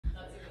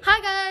Hi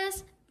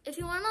guys, if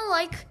you want to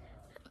like,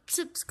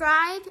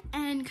 subscribe,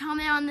 and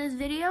comment on this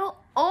video,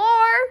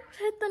 or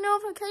hit the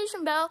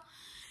notification bell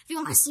if you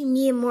want to see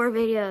me in more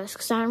videos,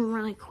 because I'm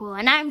really cool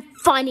and I'm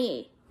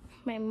funny.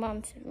 My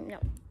mom said no,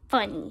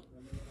 funny.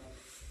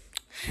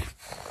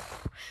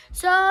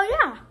 So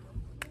yeah,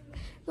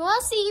 if you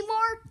want to see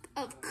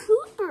more of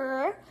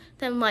Cooper,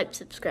 then like,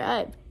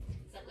 subscribe.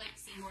 Is that like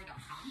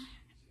Seymour.com?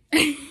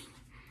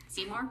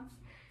 Seymour?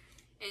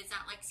 Is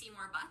that like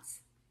Seymour Butts?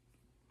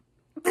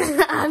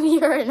 I'm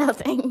hearing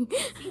nothing.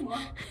 Seymour.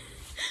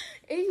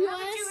 If you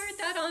Haven't you heard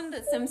that on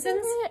The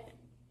Simpsons?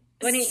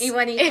 When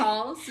he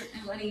calls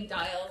and when he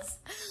dials.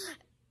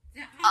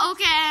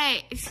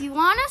 Okay, if you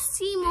want to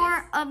see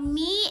more of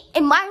me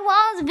in my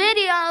mom's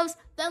videos,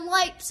 then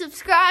like,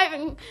 subscribe,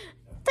 and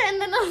turn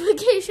the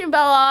notification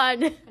bell on.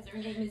 Because her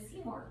name is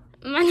Seymour.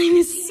 My name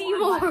is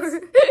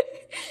Seymour.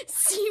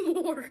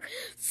 Seymour.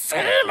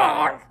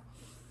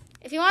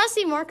 If you want to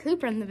see more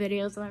Cooper in the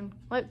videos, then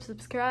like,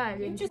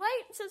 subscribe. And just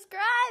like,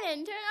 subscribe,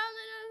 and turn on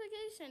the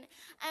notification.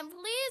 And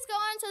please go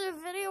into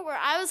the video where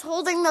I was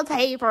holding the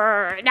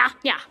paper.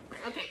 Yeah.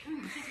 Okay.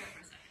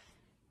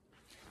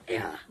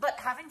 Yeah. But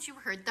haven't you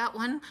heard that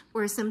one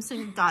where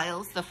Simpson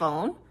dials the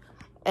phone?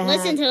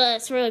 Listen to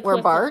this really quick.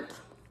 Where Bart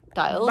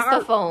dials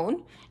the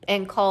phone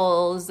and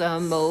calls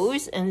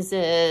Moe's and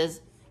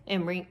says,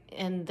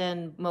 and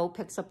then Moe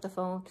picks up the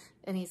phone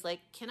and he's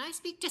like, "Can I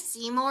speak to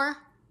Seymour?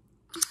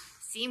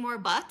 Seymour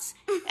Butts?"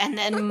 And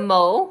then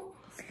Moe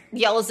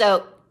yells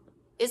out,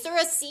 "Is there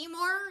a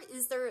Seymour?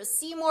 Is there a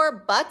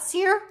Seymour Butts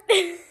here?"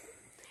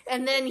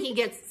 And then he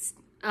gets,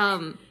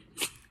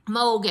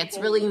 Moe gets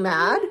really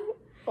mad.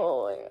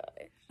 Oh my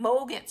God.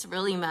 Moe gets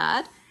really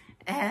mad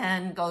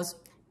and goes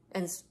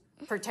and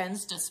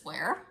pretends to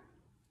swear.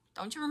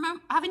 Don't you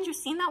remember? Haven't you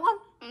seen that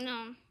one?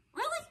 No.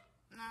 Really?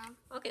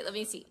 No. Okay, let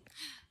me see.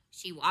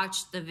 She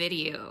watched the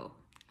video.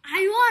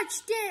 I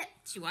watched it.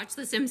 She watched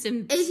the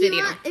Simpsons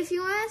video. If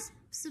you want to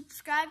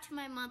subscribe to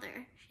my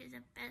mother, she's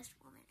the best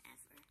woman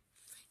ever.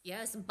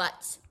 Yes,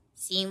 Butts.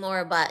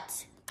 Seymour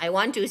Butts. I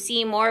want to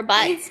see more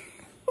Butts.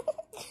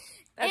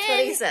 That's what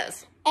he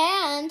says.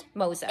 And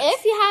Moe says.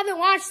 If you haven't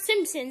watched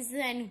Simpsons,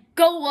 then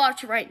go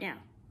watch right now.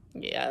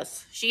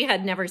 Yes. She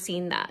had never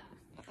seen that.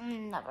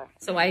 Never.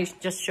 So I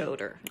just showed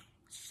her.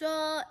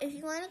 So if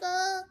you want to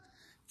go,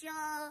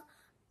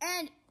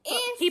 and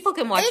if people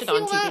can watch it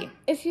on TV.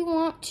 If you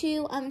want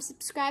to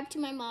subscribe to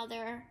my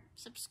mother,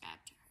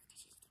 subscribe to her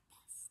because she's the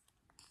best.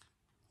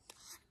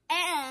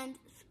 And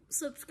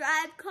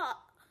subscribe,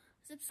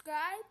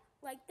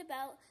 like the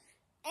bell,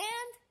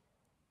 and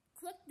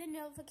click the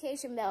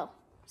notification bell.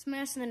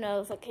 Smash the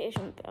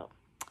notification bell.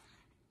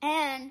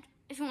 And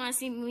if you want to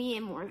see me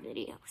in more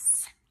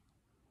videos.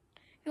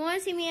 If you want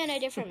to see me in a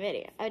different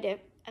video, a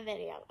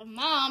video of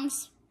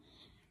Mom's.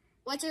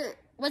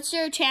 What's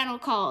your channel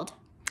called?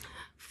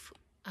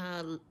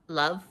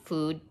 Love,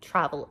 food,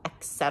 travel,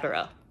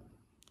 etc.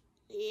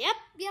 Yep.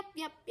 If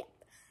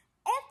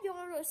you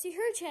want to see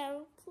her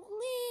channel,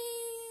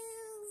 please